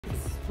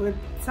what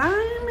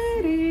time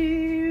it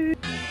is.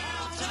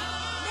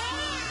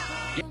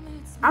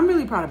 I'm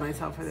really proud of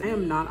myself for this. I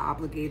am not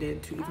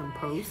obligated to even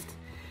post,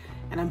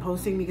 and I'm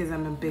posting because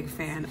I'm a big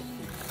fan.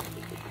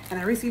 And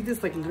I received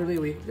this like literally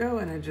a week ago,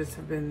 and I just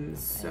have been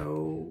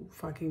so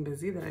fucking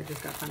busy that I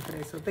just got time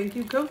today. So thank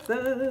you,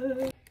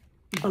 Kosas.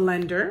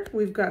 Blender,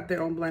 we've got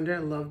their own blender. I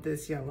love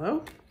this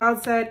yellow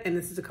cloud set, and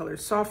this is the color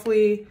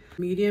Softly,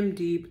 medium,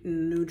 deep,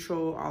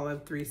 neutral,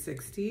 olive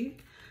 360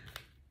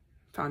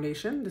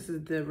 foundation. This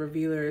is the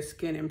Revealer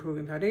Skin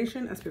Improving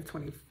Foundation, SPF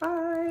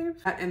 25.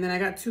 And then I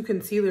got 2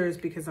 concealers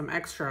because I'm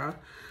extra.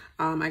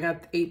 I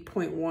got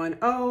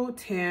 8.10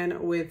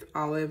 tan with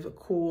olive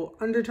cool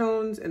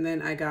undertones, and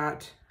then I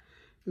got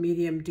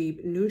medium,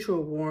 deep,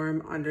 neutral,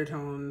 warm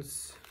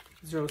undertones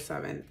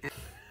 07.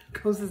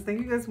 Kosas, thank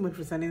you guys so much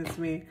for sending this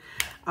to me.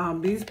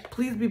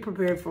 Please be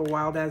prepared for a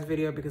wild ass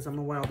video because I'm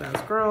a wild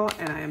ass girl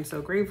and I am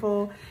so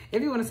grateful.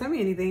 If you want to send me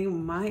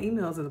anything, my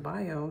email is in the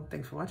bio.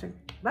 Thanks for watching.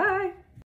 Bye.